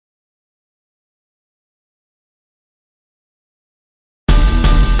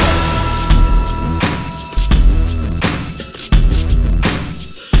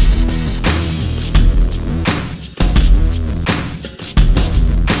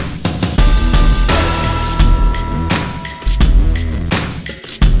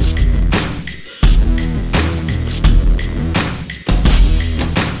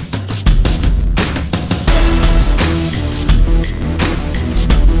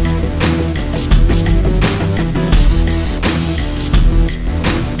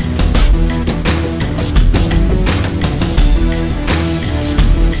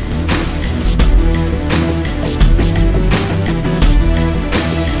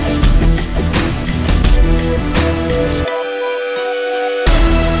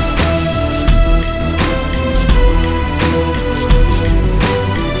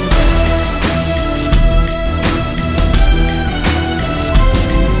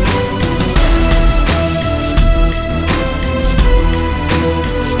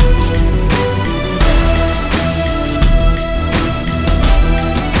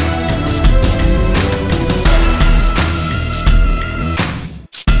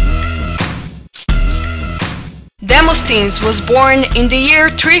Demosthenes was born in the year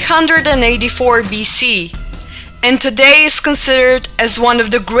 384 BC, and today is considered as one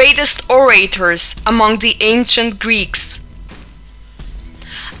of the greatest orators among the ancient Greeks.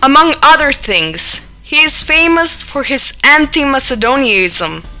 Among other things, he is famous for his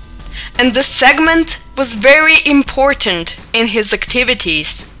anti-Macedonianism, and this segment was very important in his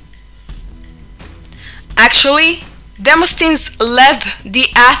activities. Actually, Demosthenes led the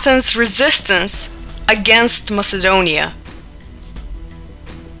Athens resistance against Macedonia.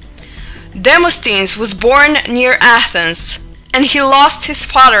 Demosthenes was born near Athens, and he lost his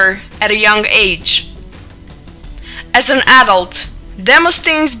father at a young age. As an adult,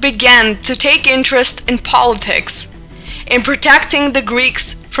 Demosthenes began to take interest in politics, in protecting the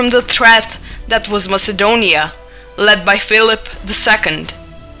Greeks from the threat that was Macedonia, led by Philip II.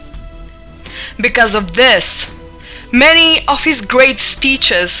 Because of this, many of his great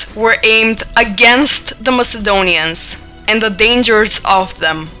speeches were aimed against the Macedonians and the dangers of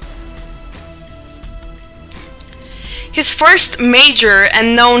them. His first major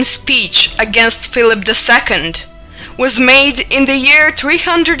and known speech against Philip II was made in the year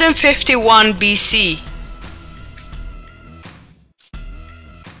 351 BC.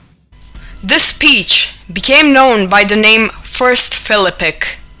 This speech became known by the name First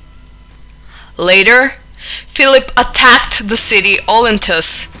Philippic. Later, Philip attacked the city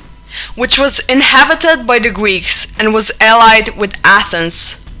Olynthus, which was inhabited by the Greeks and was allied with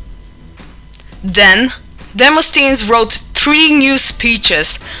Athens. Then, Demosthenes wrote 3 new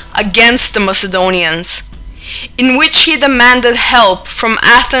speeches against the Macedonians, in which he demanded help from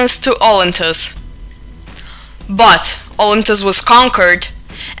Athens to Olynthus. But Olynthus was conquered,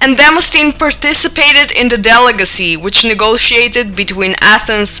 and Demosthenes participated in the delegacy which negotiated between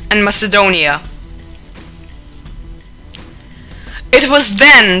Athens and Macedonia. It was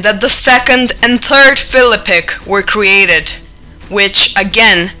then that the second and third Philippic were created, which,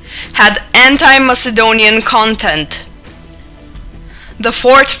 again, had anti-Macedonian content. The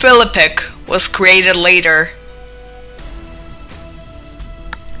fourth Philippic was created later.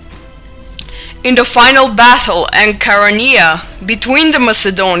 In the final battle in Chaeronea between the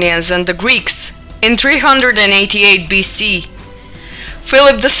Macedonians and the Greeks in 388 BC,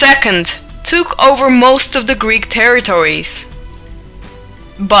 Philip II took over most of the Greek territories.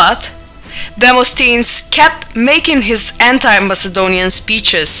 But Demosthenes kept making his anti-Macedonian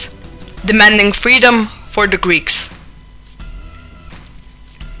speeches, demanding freedom for the Greeks.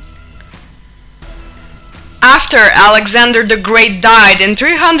 After Alexander the Great died in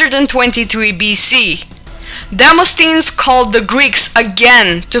 323 BC, Demosthenes called the Greeks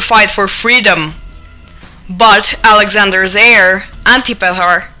again to fight for freedom. But Alexander's heir,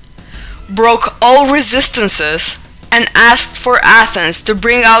 Antipater, broke all resistances and asked for Athens to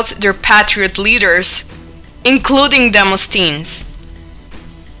bring out their patriot leaders, including Demosthenes.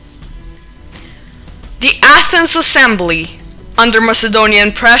 The Athens assembly, under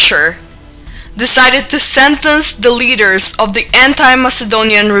Macedonian pressure, decided to sentence the leaders of the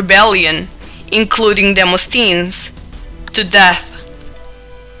anti-Macedonian rebellion, including Demosthenes, to death.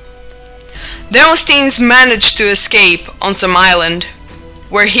 Demosthenes managed to escape on some island,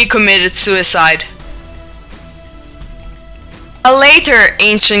 where he committed suicide. A later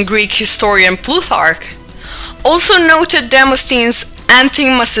ancient Greek historian, Plutarch, also noted Demosthenes'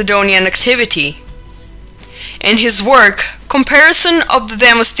 anti-Macedonian activity. In his work, Comparison of the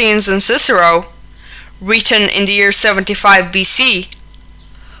Demosthenes and Cicero, written in the year 75 BC,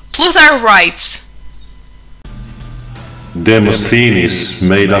 Plutarch writes, Demosthenes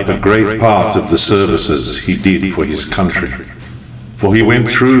made up a great part of the services he did for his country, for he went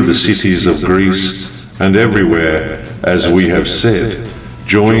through the cities of Greece and everywhere, as we have said,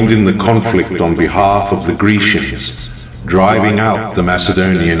 joined in the conflict on behalf of the Grecians, driving out the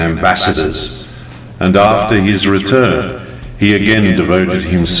Macedonian ambassadors, and after his return he again devoted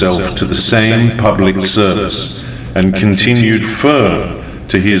himself to the same public service and continued firm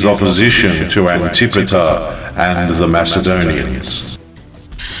to his opposition to Antipater and the Macedonians.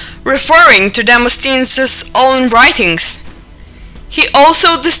 Referring to Demosthenes' own writings, he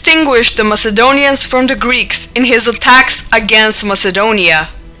also distinguished the Macedonians from the Greeks in his attacks against Macedonia.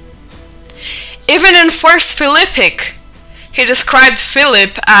 Even in First Philippic, he described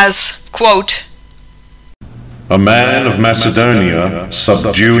Philip as, quote, a man of Macedonia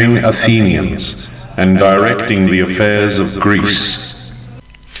subduing Athenians and directing the affairs of Greece.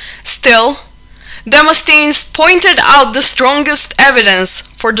 Still, Demosthenes pointed out the strongest evidence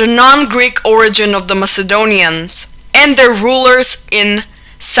for the non-Greek origin of the Macedonians and their rulers in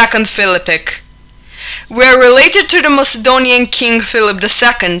Second Philippic, were related to the Macedonian king Philip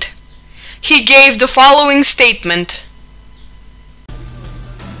II, he gave the following statement.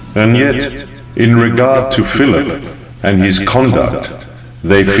 And yet, in regard to Philip and his conduct,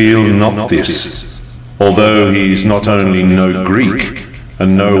 they feel not this, although he is not only no Greek,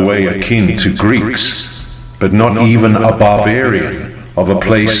 and no way akin to Greeks, but not even a barbarian of a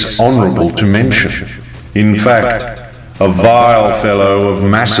place honourable to mention. In fact, a vile fellow of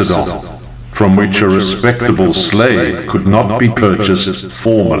Macedon, from which a respectable slave could not be purchased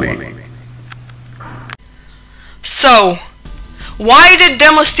formally. So, why did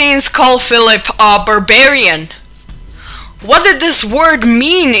Demosthenes call Philip a barbarian? What did this word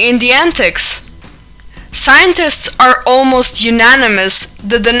mean in the antics? Scientists are almost unanimous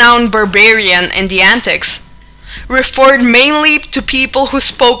that the noun barbarian in the antics referred mainly to people who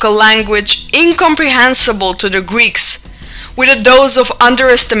spoke a language incomprehensible to the Greeks, with a dose of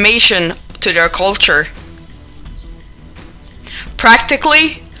underestimation to their culture.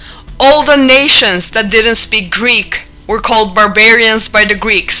 Practically, all the nations that didn't speak Greek were called barbarians by the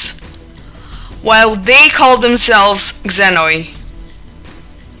Greeks, while they called themselves xenoi.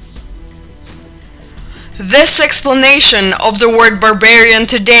 This explanation of the word barbarian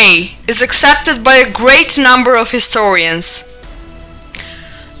today is accepted by a great number of historians.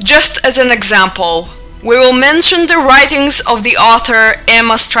 Just as an example, we will mention the writings of the author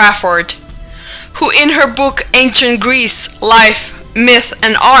Emma Strafford, who in her book Ancient Greece, Life, Myth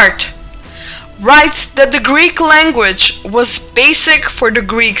and Art writes that the Greek language was basic for the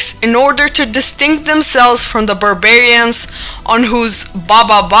Greeks in order to distinct themselves from the barbarians on whose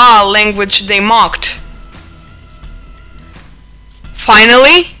ba-ba-ba language they mocked.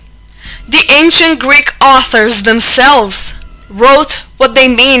 Finally, the ancient Greek authors themselves wrote what they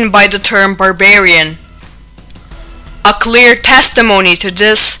mean by the term barbarian. A clear testimony to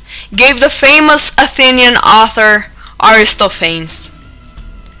this gave the famous Athenian author Aristophanes.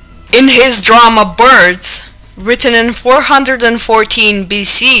 In his drama Birds, written in 414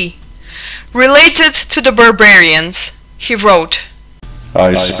 BC, related to the barbarians, he wrote,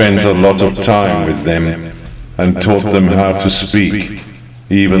 I spent a lot of time with them and taught them how to speak,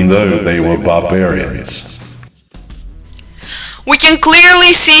 even though they were barbarians. We can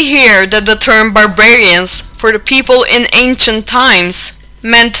clearly see here that the term barbarians for the people in ancient times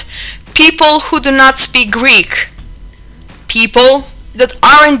meant people who do not speak Greek, people that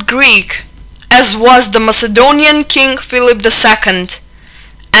aren't Greek, as was the Macedonian king Philip II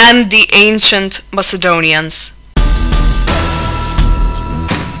and the ancient Macedonians.